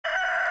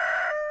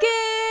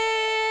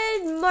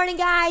morning,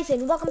 guys,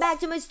 and welcome back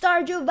to my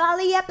Stardew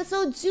Valley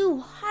episode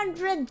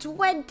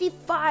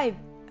 225.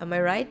 Am I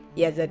right?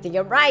 Yes, I think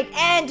I'm right.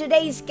 And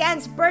today is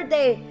Ken's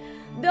birthday,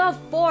 the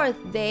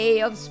 4th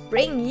day of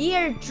spring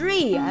year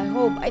 3.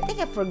 I think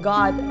I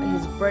forgot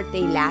his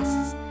birthday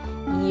last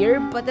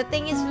year, but the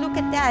thing is, look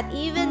at that.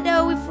 Even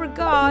though we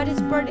forgot his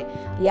birthday.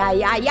 Yeah,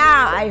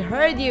 I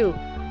heard you.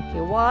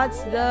 Okay,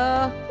 what's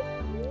the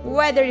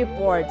weather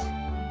report?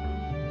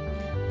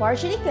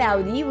 Partially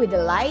cloudy with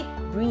a light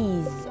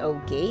breeze.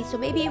 Okay, so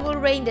maybe it will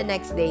rain the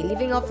next day.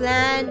 Living off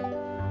land.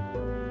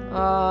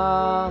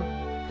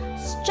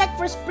 Check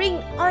for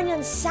spring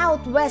onions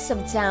southwest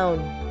of town.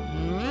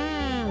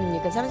 You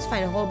can sometimes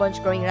find a whole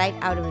bunch growing right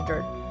out of the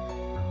dirt.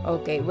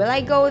 Okay, will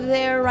I go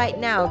there right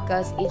now?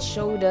 Because it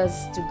showed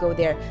us to go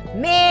there.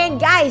 Man,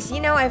 guys,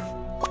 you know, I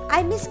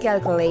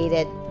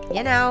miscalculated.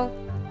 You know,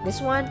 this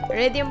one,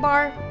 iridium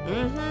bar.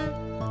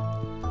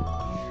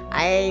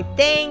 I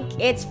think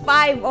it's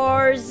 5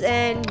 hours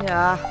and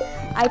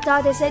I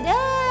thought I said,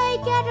 I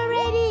got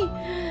already.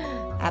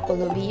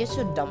 AppleNoobie, you're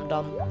so dumb.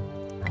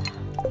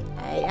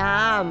 I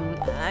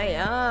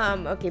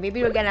am. Okay,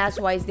 maybe we're gonna ask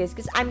why is this,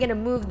 because I'm gonna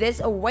move this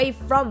away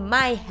from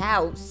my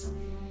house.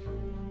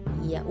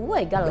 Yeah, oh,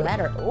 I got a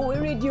letter. Oh,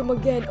 iridium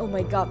again. Oh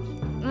my god.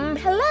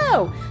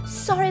 Hello.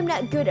 Sorry, I'm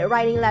not good at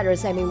writing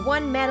letters. I mean,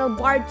 one metal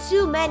bar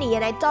too many,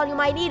 and I thought you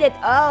might need it.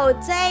 Oh,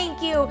 thank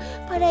you.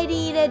 But I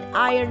needed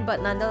iron,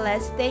 but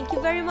nonetheless, thank you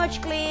very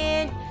much,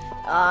 Clint.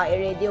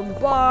 Iridium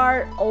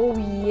bar. Oh,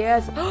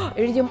 yes.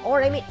 Iridium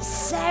ore, I mean,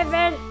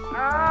 7.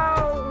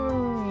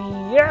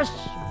 Oh, yes,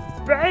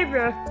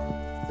 baby.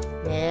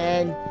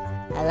 Man,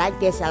 I like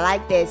this.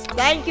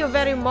 Thank you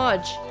very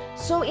much.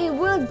 So it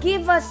will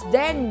give us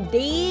then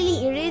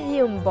daily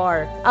iridium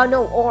bar. Oh,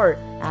 no, ore.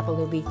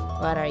 AppleNoobie,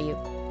 what are you?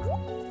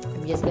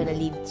 I'm just gonna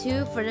leave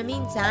 2 for the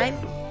meantime.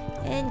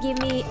 And give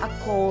me a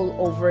coal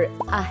over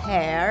a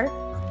hair.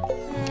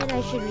 And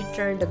I should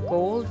return the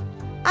gold.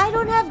 I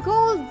don't have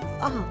gold.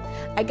 Oh,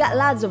 I got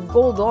lots of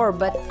gold ore,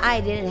 but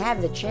I didn't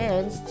have the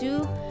chance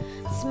to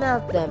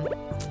smelt them.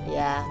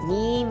 Yeah,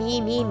 me.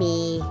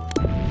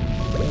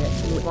 Okay,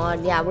 let's move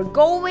on. Yeah, we're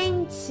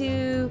going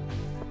to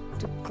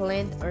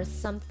Clint or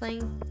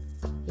something.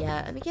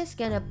 Yeah, I'm just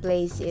gonna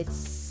place it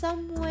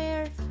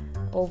somewhere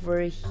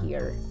over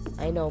here.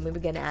 I know,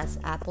 maybe gonna ask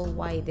Apple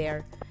why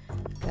there.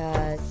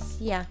 Cause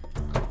yeah,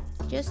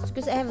 just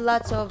because I have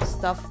lots of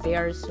stuff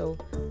there, so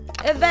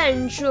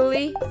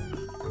eventually.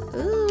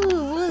 Ooh,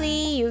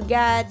 Woolly, you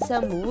got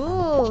some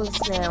wools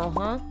now,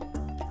 huh?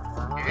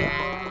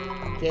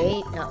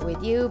 Okay, not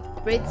with you,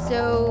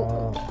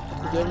 Pritzo.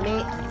 Give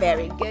me,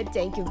 very good,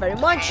 thank you very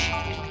much.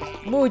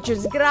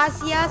 Muchas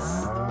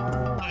gracias.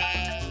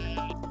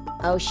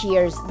 Oh,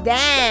 shears.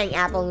 Dang,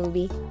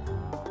 AppleNoobie.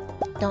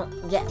 Don't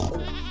get.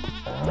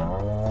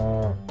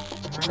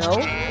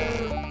 No?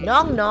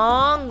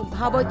 Nong.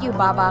 How about you,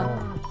 Baba?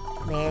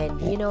 Man,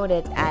 you know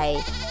that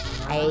I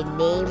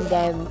named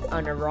them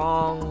on the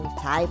wrong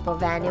type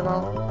of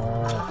animal?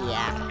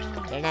 Yeah,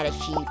 they're not a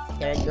sheep.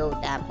 They're a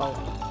goat, Apple.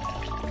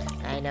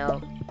 I know.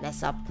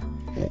 Mess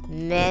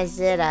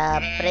it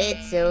up.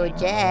 Pritzo,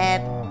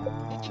 Jeb.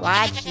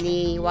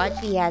 Watchley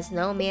has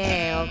no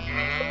milk.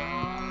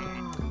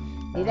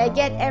 Did I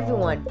get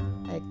everyone?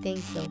 I think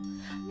so.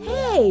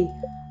 Hey,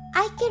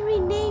 I can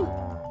rename.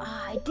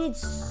 I did.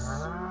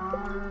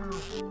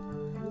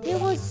 There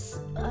was.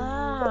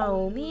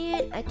 Oh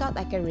man, I thought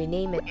I can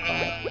rename it,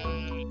 but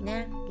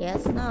nah,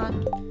 guess not.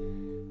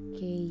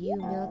 Okay, you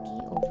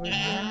Milky over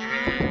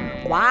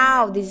here.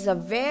 Wow, this is a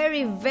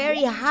very,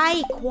 very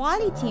high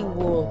quality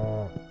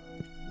wool.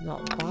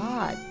 Not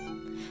bad.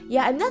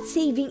 Yeah, I'm not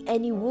saving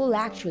any wool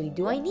actually.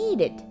 Do I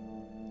need it?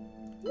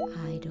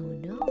 I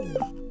don't know.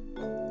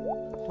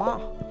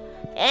 Wow.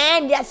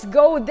 And let's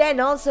go then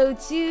also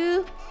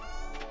to.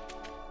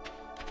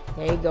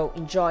 There you go.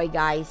 Enjoy,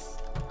 guys.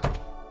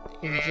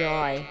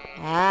 Enjoy.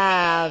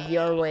 Have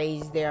your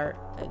ways there.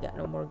 I got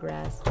no more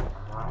grass.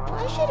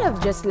 I should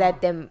have just let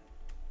them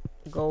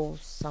go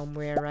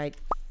somewhere, right?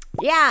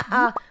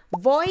 Yeah,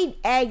 void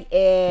egg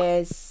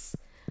is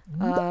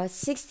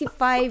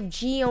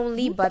 65G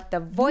only, but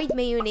the void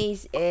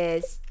mayonnaise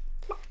is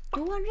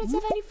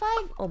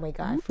 275. Oh my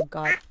god, I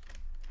forgot.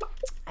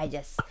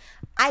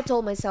 I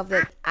told myself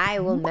that I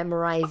will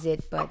memorize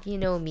it, but you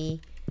know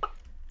me.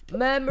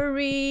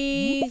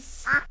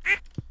 Memories.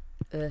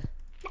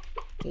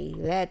 Okay,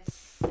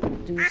 let's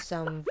do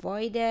some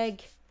void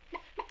egg.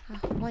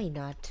 Why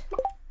not?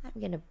 I'm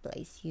gonna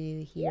place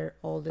you here,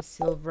 all the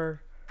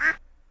silver.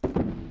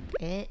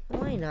 And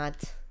why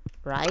not?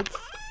 Right?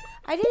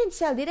 I didn't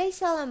sell. Did I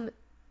sell them?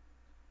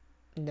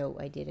 No,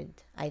 I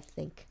didn't. I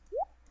think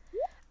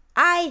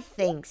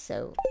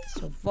so.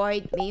 So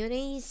void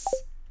mayonnaise.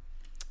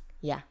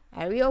 Yeah.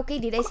 Are we okay?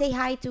 Did I say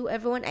hi to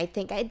everyone? I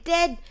think I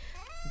did.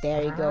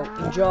 There you go.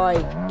 Enjoy.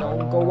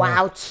 Don't go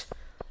out.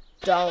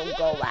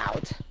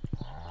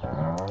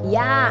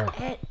 Yeah.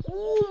 And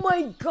oh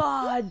my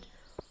god.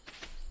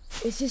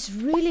 Is this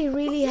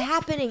really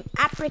happening?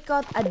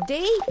 Apricot a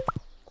day?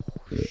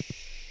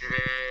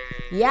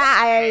 Yeah,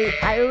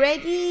 I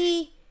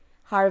already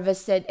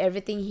harvested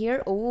everything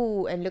here.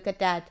 Oh, and look at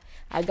that.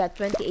 I got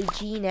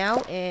 28G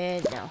now,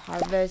 and now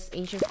harvest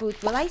ancient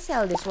fruit. Will I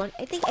sell this one?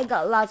 I think I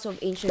got lots of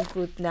ancient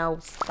fruit now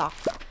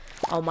stocked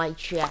on my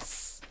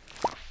chest.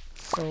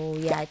 So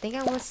yeah, I think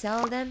I will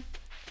sell them.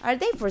 Are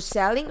they for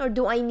selling, or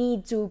do I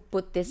need to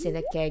put this in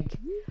a keg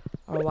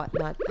or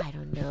whatnot? I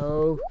don't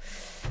know.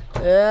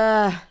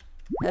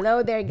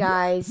 Hello there,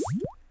 guys.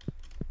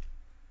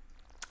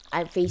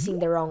 I'm facing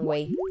the wrong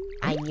way.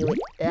 I knew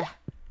it.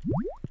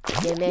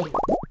 Gimme.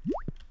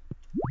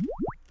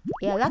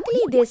 Yeah, luckily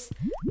the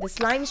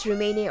slimes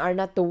remaining are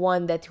not the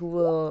one that who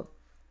will,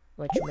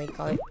 what you may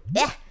call it.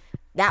 Yeah,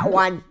 that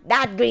one,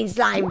 that green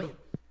slime.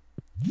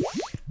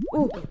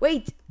 Oh,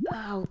 wait.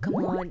 Oh, come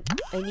on.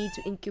 I need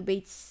to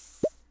incubate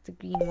the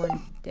green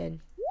one then.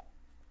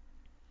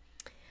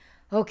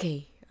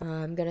 Okay,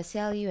 I'm gonna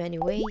sell you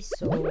anyway,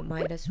 so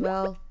might as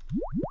well.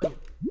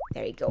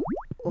 There you go.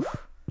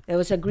 Oof. That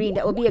was a green.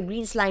 That will be a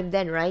green slime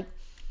then, right?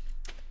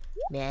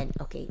 Man,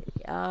 okay.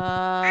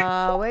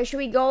 Where should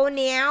we go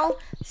now?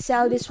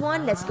 Sell this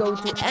one. Let's go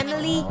to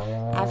Emily.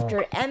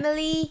 After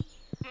Emily,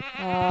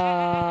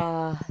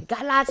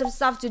 got lots of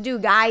stuff to do,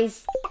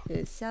 guys.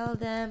 Let's sell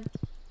them.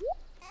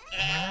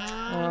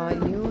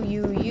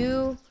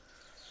 You.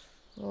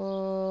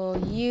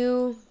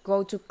 You.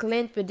 Go to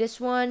Clint with this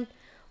one.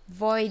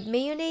 Void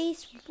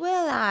mayonnaise.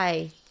 Will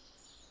I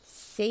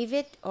save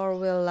it or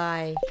will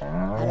I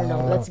don't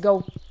know. Let's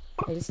go.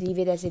 I just leave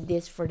it as it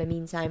is for the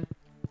meantime.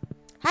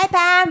 Hi,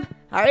 Pam.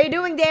 How are you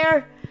doing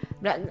there?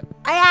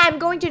 I'm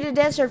going to the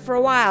desert for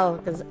a while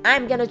because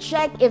I'm gonna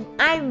check if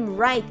I'm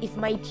right, if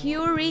my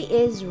theory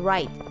is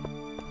right.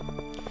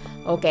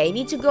 Okay, I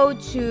need to go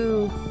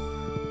to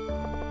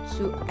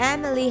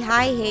Emily.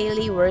 Hi,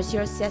 Haley. Where's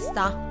your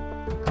siesta?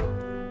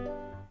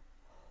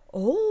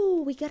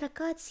 Oh, we got a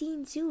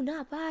cutscene too.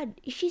 Not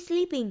bad. Is she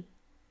sleeping?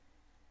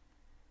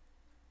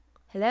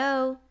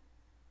 Hello?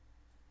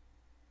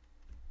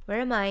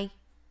 Where am I?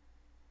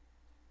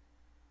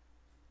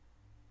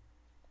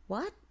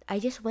 What? I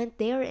just went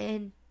there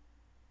and...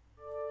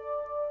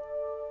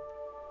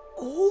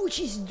 Oh,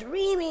 she's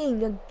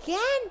dreaming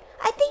again?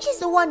 I think she's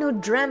the one who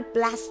dreamt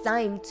last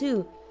time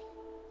too.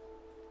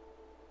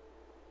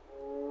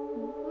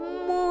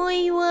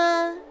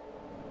 Moiwa.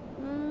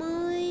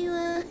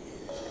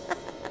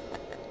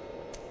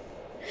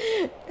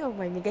 Don't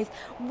mind me, guys.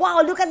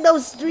 Wow, look at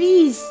those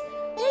trees.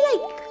 They're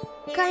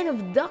like kind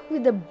of duck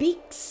with a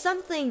beak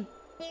something.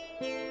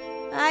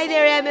 Hi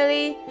there,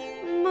 Emily.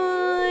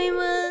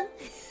 Moiwa.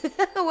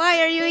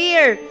 Why are you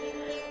here?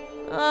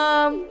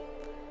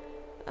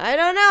 I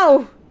don't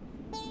know.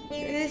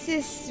 This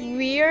is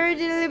weird,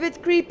 a little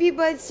bit creepy,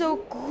 but it's so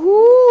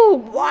cool.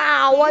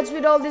 Wow, what's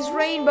with all these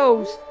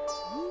rainbows?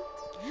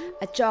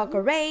 A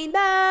chocolate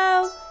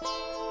rainbow,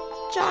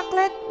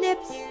 chocolate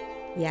nips.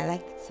 Yeah, I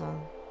like that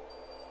song.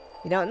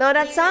 You don't know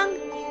that song?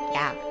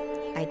 Yeah,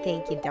 I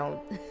think you don't.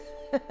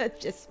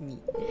 Just me.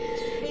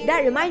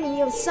 That reminded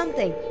me of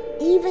something.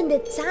 Even the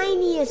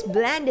tiniest,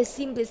 blandest,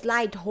 simplest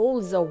light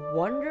holds a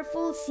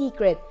wonderful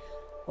secret.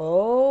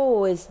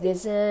 Oh, is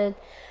this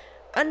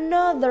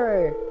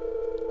another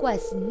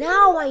quest?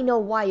 Now I know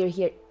why you're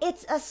here.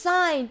 It's a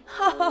sign.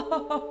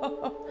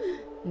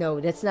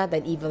 No, that's not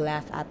an evil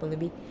laugh,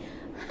 AppleNoobie.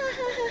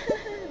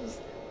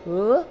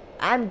 Oh,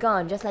 I'm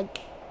gone, just like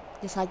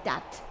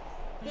that.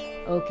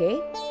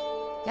 Okay,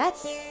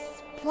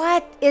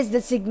 what is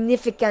the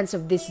significance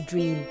of this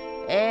dream?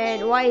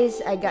 And why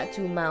is I got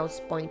two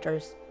mouse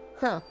pointers?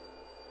 Huh.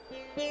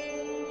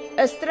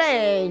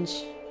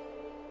 Strange.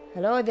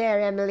 Hello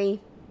there,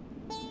 Emily.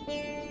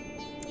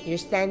 You're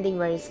standing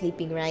where you're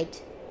sleeping,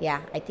 right?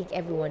 Yeah, I think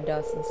everyone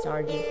does in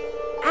Stardew.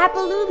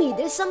 AppleNoobie,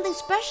 there's something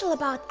special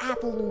about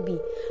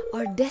AppleNoobie.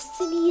 Our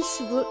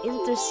destinies will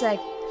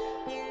intersect.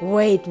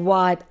 Wait,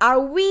 what? Are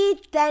we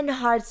 10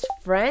 hearts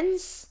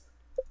friends?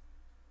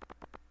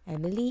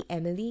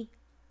 Emily?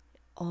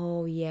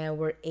 Oh yeah,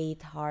 we're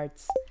 8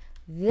 hearts.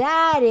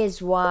 That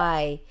is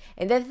why.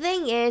 And the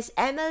thing is,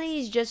 Emily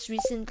is just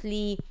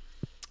recently,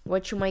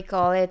 what you might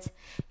call it,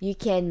 you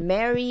can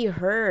marry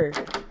her.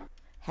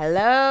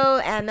 Hello,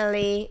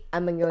 Emily.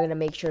 I'm gonna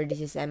make sure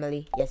this is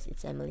Emily. Yes,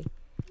 it's Emily.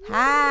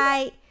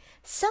 Hi.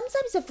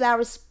 Sometimes the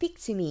flowers speak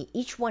to me.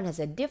 Each one has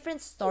a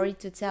different story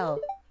to tell.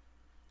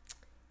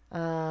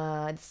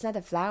 It's not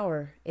a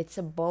flower. It's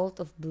a bolt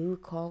of blue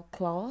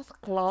cloth.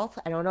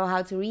 I don't know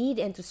how to read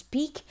and to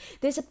speak.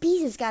 There's a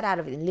piece cut out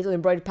of it and little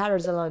embroidered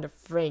patterns along the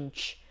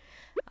fringe.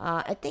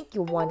 I think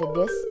you wanted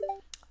this.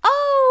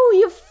 Oh,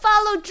 you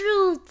followed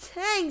through.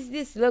 Thanks.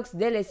 This looks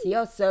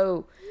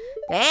delicioso.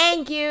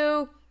 Thank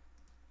you.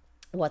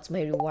 What's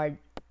my reward?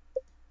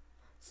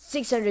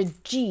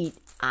 600G.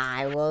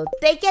 I will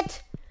take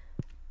it.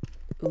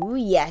 Ooh,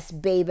 yes,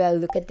 baby.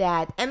 Look at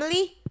that.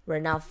 Emily, we're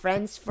now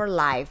friends for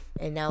life.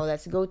 And now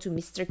let's go to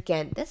Mr.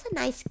 Kent. That's a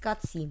nice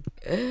cutscene.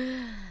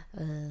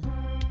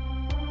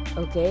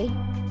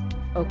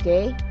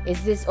 Okay.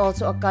 Is this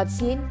also a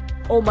cutscene?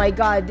 Oh my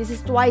god, this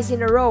is twice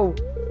in a row.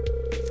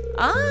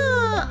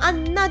 Ah,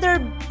 another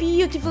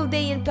beautiful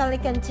day in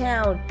Pelican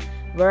Town.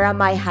 Where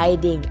am I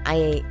hiding?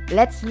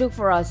 Let's look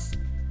for us.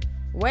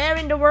 Where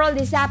in the world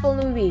is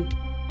AppleNoobie?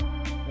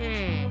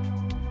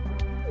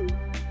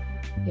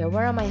 Yeah,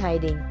 where am I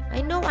hiding?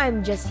 I know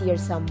I'm just here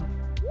some...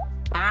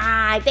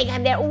 I think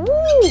I'm there.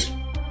 Ooh!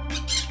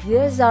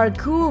 These are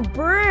cool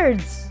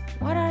birds.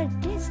 What are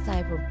this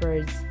type of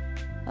birds?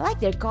 I like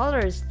their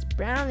colors, the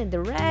brown and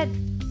the red.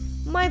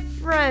 My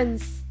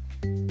friends.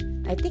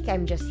 I think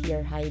I'm just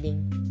here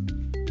hiding.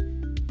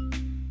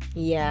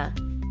 Yeah.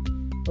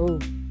 Oh.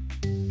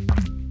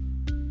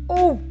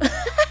 Oh!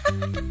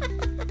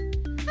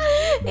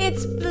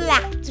 It's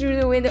black through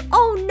the window.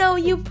 Oh no,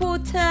 you poor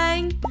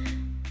thing.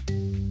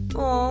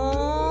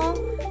 Oh,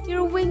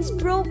 your wing's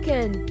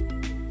broken.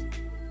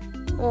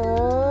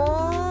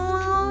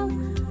 Oh,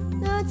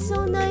 that's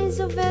so nice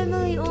of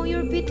Emily. Oh,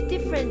 you're a bit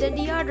different than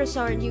the others,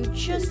 aren't you?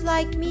 Just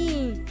like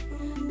me.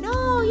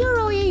 No, you're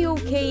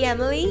okay,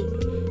 Emily.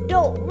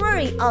 Don't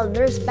worry, I'll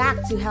nurse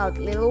back to health,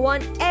 little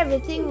one.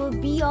 Everything will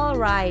be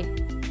alright.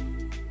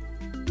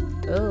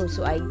 Oh,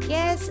 so I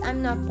guess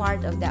I'm not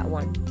part of that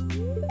one.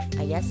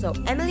 I guess so.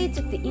 Emily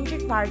took the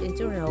injured part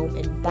into her home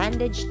and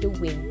bandaged the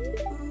wing.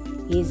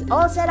 He's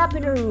all set up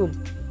in her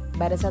room.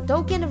 But as a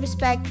token of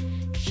respect,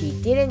 she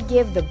didn't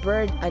give the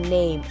bird a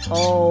name.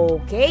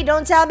 Okay,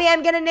 don't tell me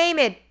I'm gonna name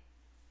it.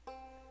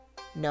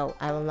 No,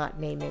 I will not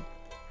name it.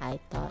 I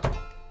thought.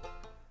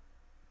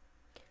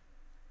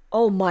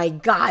 Oh my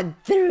god,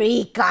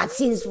 3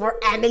 cutscenes for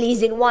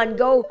Emily's in one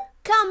go.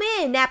 Come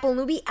in,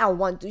 AppleNoobie. I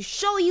want to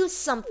show you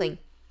something.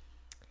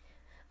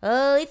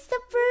 Oh, it's the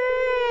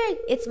bird.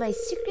 It's my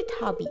secret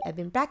hobby. I've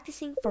been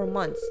practicing for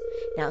months.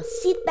 Now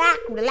sit back,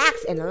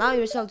 relax, and allow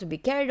yourself to be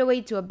carried away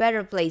to a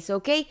better place,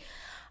 okay?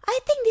 I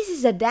think this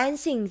is a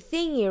dancing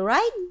thingy,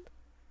 right?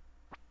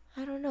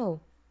 I don't know.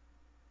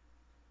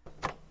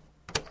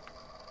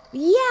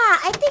 Yeah,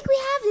 I think we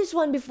have this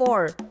one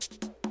before.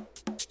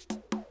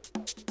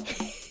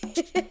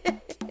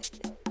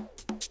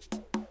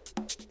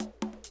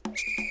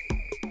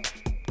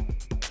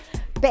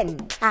 Ben,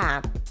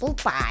 apple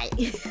pie.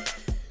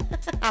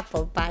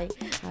 Apple pie.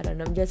 I don't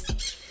know, I'm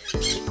just...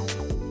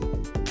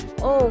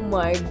 Oh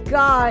my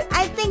god,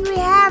 I think we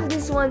have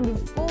this one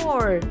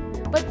before.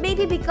 But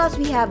maybe because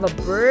we have a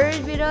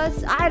bird with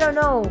us, I don't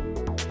know.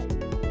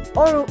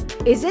 Or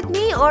is it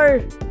me,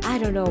 or I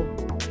don't know.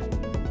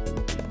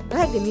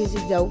 I like the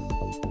music though.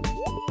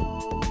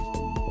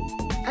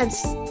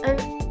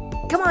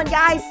 Come on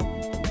guys,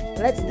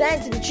 let's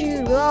dance to the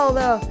tune with all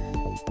the...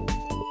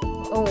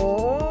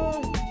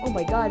 Oh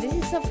my god, this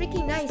is a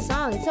freaking nice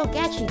song. It's so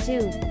catchy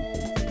too.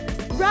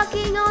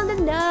 Rocking on the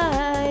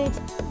night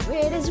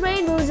with his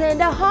rainbows and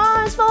the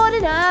hearts for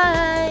the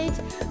night.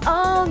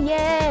 Oh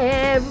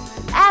yeah,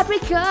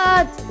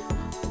 apricot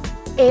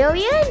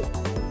alien.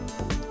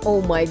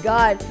 Oh my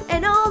god,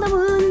 and all the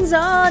moons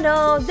on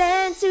all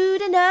dance to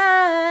the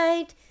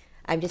night.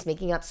 I'm just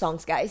making up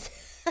songs, guys.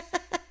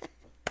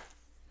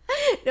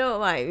 Don't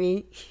mind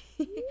me.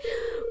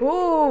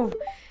 Oh,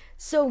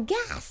 so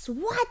guys,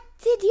 what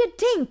did you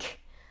think?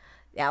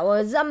 That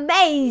was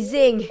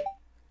amazing.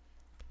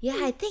 Yeah,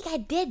 I think I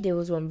did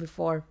those one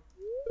before.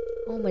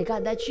 Oh my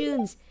god, that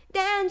tunes.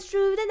 Dance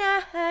through the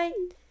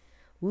night.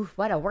 Ooh,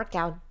 what a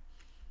workout.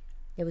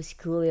 It was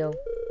cool, yo.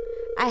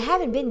 I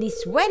haven't been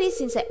this sweaty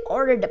since I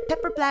ordered the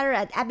pepper platter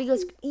at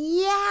Abigail's.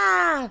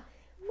 Yeah,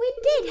 we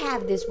did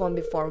have this one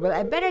before. Well,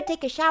 I better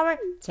take a shower.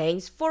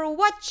 Thanks for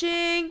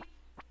watching.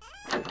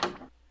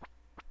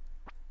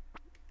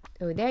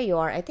 Oh, there you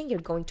are. I think you're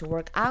going to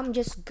work. I'm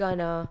just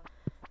gonna...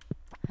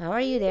 How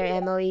are you there,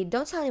 Emily?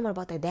 Don't tell anyone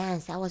about the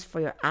dance. That was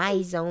for your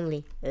eyes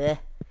only. Ugh.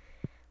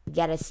 We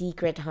got a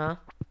secret, huh?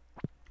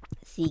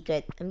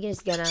 Secret. I'm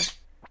just gonna...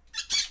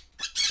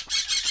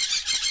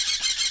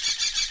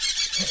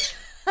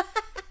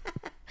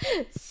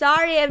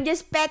 Sorry, I'm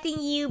just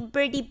petting you,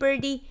 birdie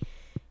birdie.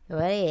 Oh,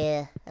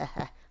 yeah.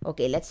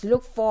 Okay, let's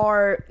look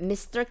for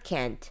Mr.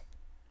 Kent.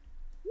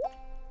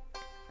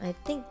 I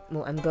think...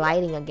 Oh, I'm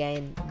gliding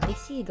again.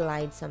 Dixie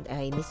glides something.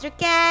 Hey, Mr.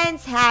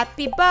 Kent,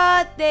 happy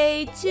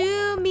birthday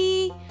to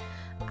me.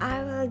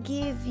 I will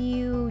give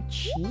you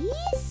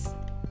cheese.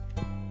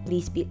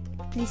 Please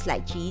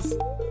like cheese.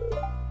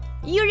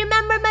 You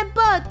remember my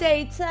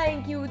birthday.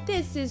 Thank you.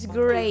 This is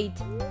great.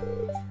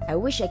 I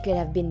wish I could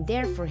have been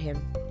there for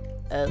him.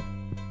 Oh,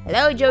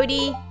 hello,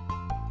 Jody.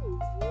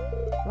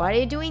 What are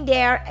you doing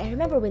there? I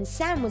remember when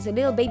Sam was a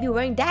little baby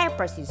wearing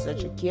diapers. He's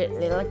such a cute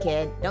little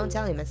kid. Don't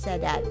tell him I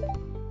said that.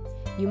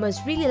 You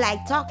must really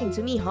like talking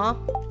to me, huh?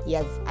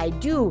 Yes, I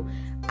do.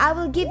 I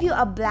will give you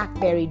a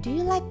blackberry. Do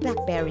you like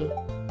blackberry?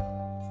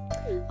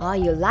 Oh,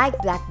 you like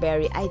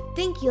blackberry. I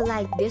think you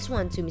like this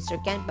one too,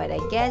 Mr. Kent, but I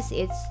guess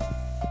it's...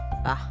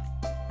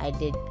 I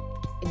did.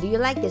 Do you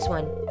like this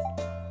one?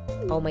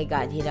 Oh my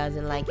god, he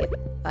doesn't like it.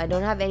 I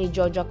don't have any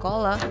Joja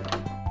Cola.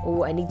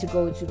 Oh, I need to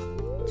go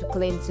to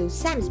Clint too.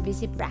 Sam's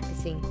busy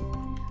practicing.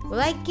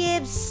 Will I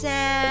give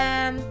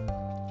Sam...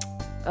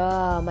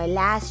 my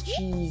last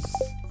cheese.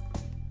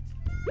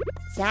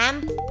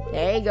 Sam,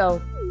 there you go.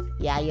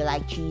 Yeah, you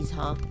like cheese,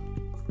 huh?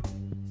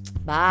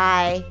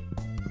 Bye.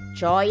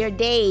 Enjoy your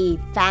day,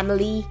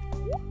 family.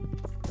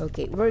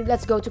 Okay,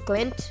 let's go to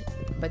Clint.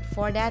 But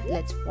for that,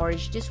 let's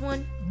forge this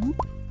one.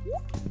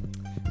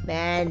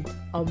 Man,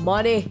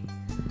 money.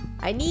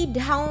 I need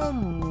how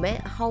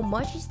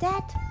much is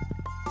that?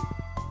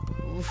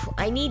 Oof,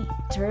 I need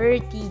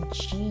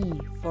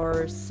 30G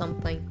for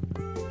something.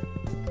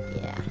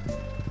 Yeah.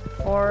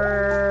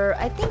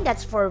 I think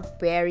that's for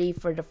berry,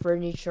 for the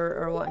furniture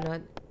or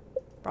whatnot.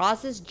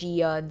 Process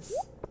geodes.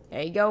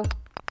 There you go.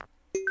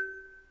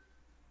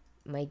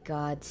 My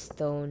god,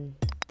 stone.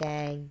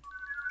 Dang.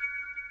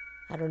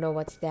 I don't know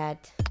what's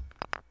that.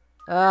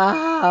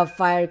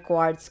 Fire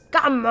quartz.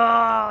 Come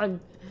on!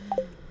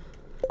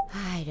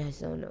 I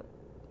just don't know.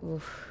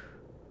 Oof.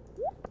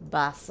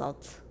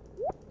 Basalt.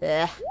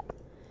 Ugh.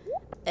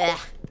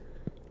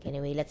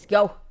 Anyway, let's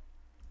go.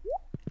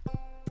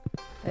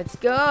 Let's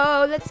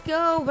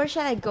go. Where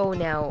should I go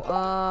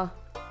now?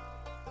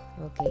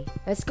 Okay.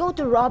 Let's go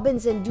to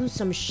Robin's and do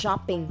some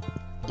shopping.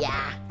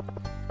 Yeah.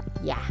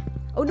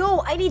 Oh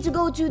no, I need to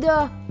go to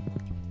the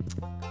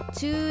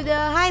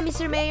hi,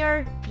 Mr.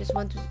 Mayor. Just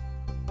want to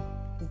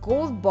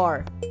gold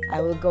bar.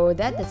 I will go with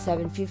that. That's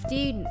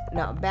 750.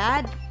 Not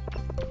bad.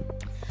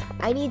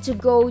 I need to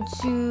go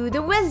to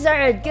the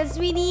wizard because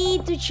we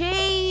need to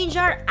change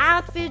our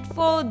outfit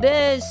for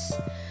this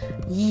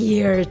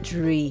year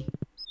 3.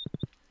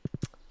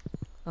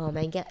 Oh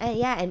my god.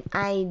 Yeah, and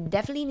I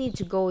definitely need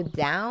to go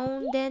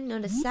down then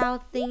on the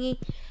south thingy.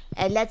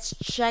 And let's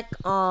check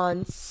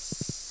on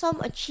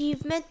some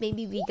achievement.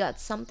 Maybe we got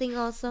something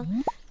also.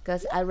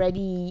 Because I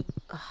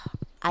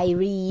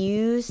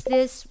reused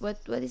this.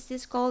 What is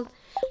this called?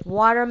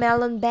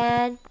 Watermelon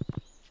band.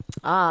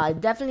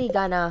 Definitely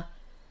gonna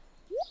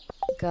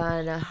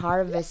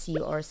harvest you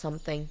or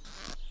something.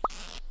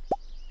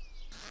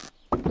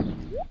 Oh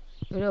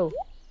no.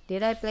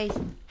 Did I place?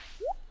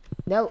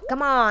 No,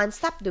 come on,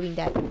 stop doing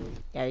that.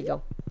 There you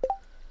go.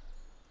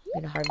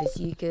 I'm gonna harvest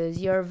you because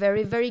you're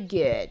very, very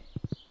good.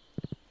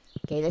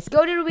 Okay, let's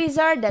go to the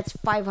wizard. That's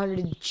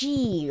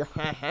 500G.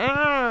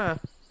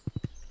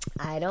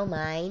 I don't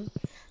mind.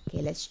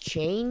 Okay, let's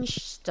change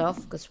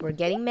stuff because we're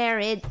getting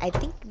married. I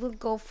think we'll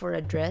go for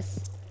a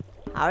dress.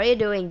 How are you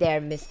doing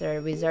there,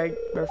 Mr. Wizard?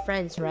 We're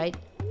friends, right?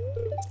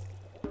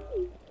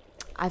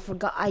 I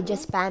forgot. I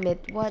just spammed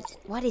it.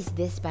 What is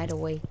this, by the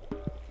way?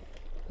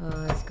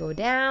 Let's go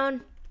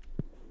down.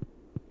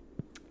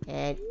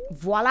 And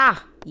voila!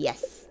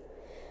 Yes.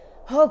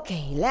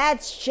 Okay,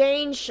 let's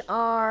change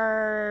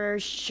our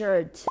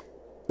shirt.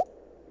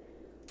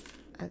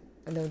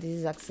 No, this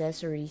is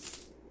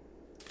accessories.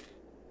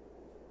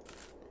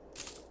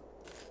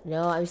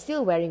 No, I'm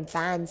still wearing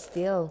pants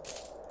still.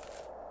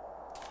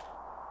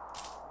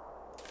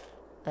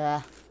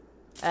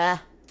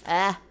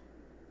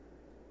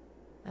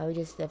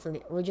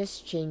 We'll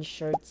just change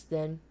shirts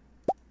then.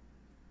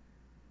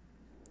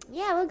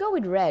 Yeah, we'll go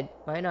with red.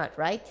 Why not,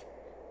 right?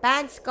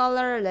 Pants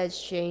color,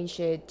 let's change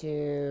it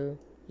to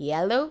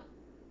yellow.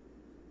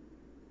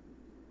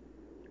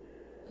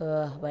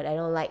 But I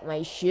don't like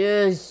my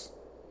shoes.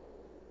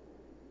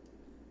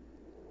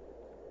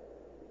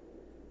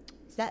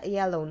 Is that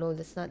yellow? No,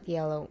 that's not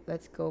yellow.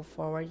 Let's go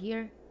forward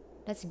here.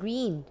 That's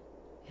green.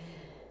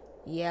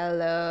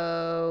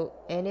 Yellow.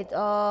 And it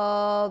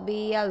all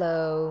be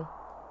yellow.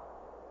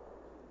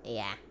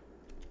 Yeah.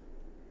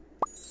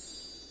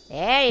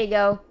 There you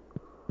go.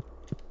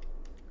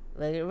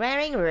 We're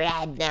wearing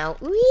red now.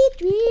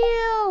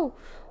 Wee-wee.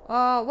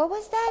 What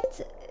was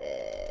that?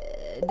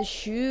 The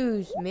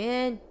shoes,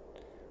 man.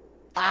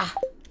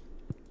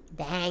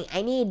 Dang,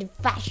 I need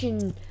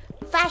fashion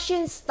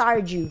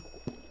Stardew.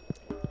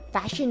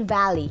 Fashion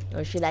Valley,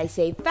 or should I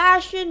say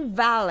Fashion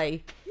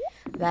Valley?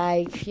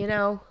 Like, you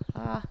know,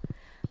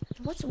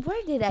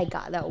 where did I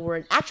got that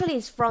word? Actually,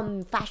 it's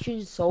from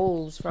Fashion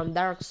Souls, from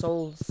Dark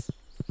Souls.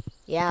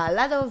 Yeah, a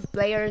lot of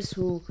players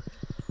who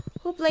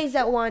plays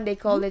that one, they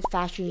call it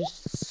Fashion.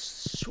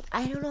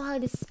 I don't know how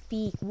to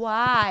speak.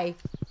 Why?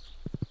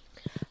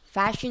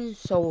 Fashion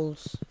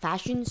Souls.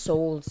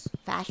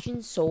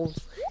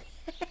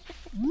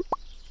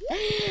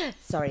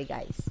 Sorry,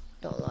 guys.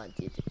 Don't want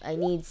you to. I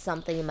need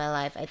something in my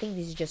life. I think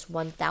this is just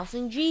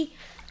 1000G.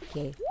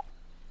 Okay.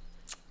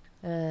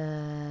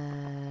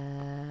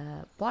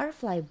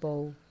 Butterfly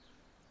bow.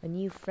 A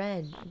new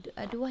friend.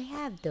 Do I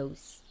have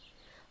those?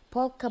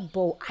 Polka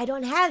bow. I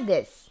don't have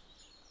this.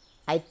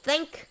 I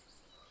think.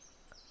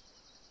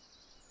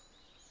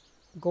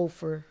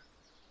 Gopher.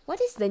 What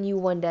is the new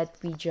one that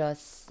we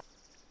just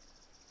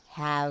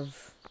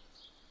have?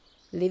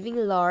 Living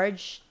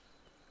large.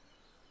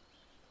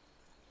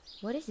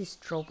 What is this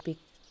tropic?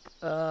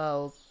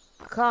 Oh,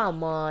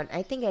 come on.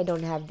 I think I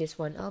don't have this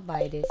one. I'll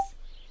buy this.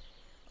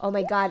 Oh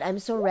my god, I'm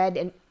so red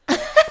and...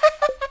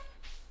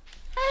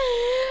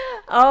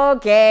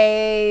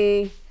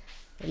 Okay.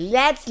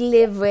 Let's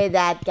live with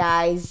that,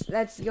 guys.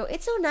 Let's go.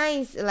 It's so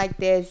nice like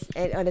this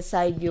and on the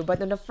side view.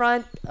 But on the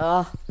front,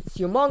 it's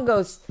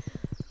humongous.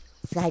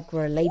 It's like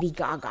we're Lady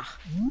Gaga.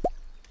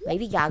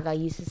 Lady Gaga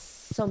uses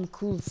some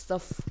cool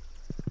stuff.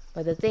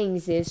 But the thing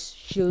is,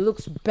 she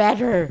looks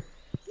better.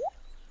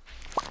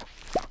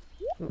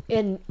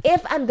 And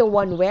if I'm the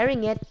one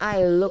wearing it,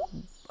 I look,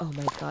 oh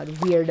my god,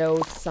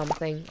 weirdo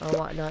something or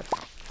whatnot.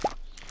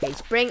 Okay,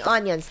 spring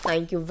onions.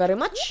 Thank you very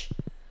much.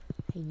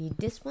 I need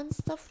this one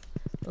stuff.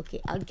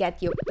 Okay, I'll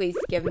get you. Please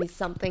give me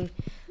something.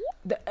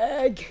 The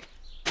egg.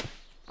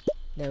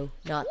 No,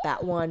 not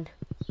that one.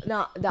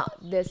 Not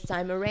this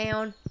time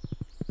around.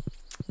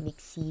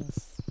 Mixed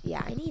seeds.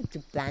 Yeah, I need to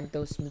plant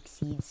those mixed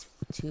seeds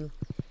too.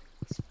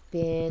 It's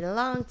been a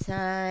long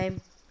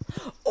time.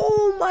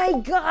 Oh my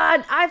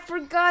god, I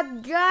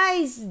forgot,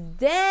 guys.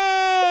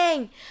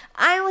 Dang,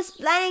 I was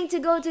planning to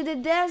go to the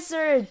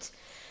desert.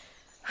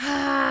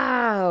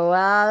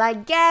 Well, I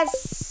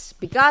guess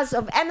because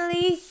of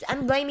Emily's,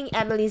 I'm blaming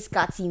Emily's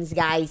cutscenes,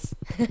 guys.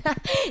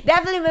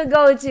 Definitely will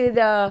go to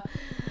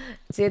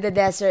the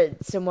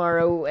desert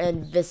tomorrow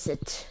and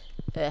visit.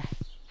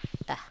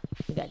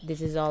 God,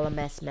 this is all a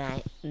mess.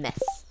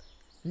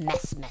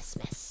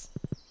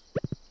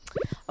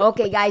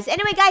 Okay, guys.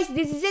 Anyway, guys,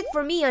 this is it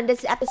for me on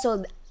this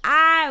episode.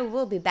 I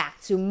will be back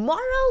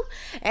tomorrow,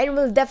 and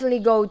we'll definitely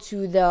go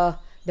to the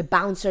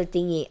bouncer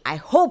thingy. I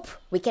hope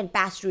we can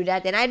pass through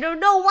that, and I don't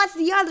know what's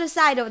the other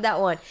side of that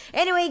one.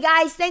 Anyway,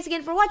 guys, thanks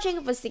again for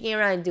watching, for sticking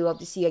around. Do hope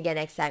to see you again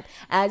next time.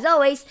 As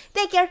always,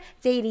 take care,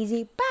 take it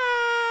easy,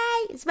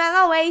 bye, smile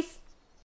always.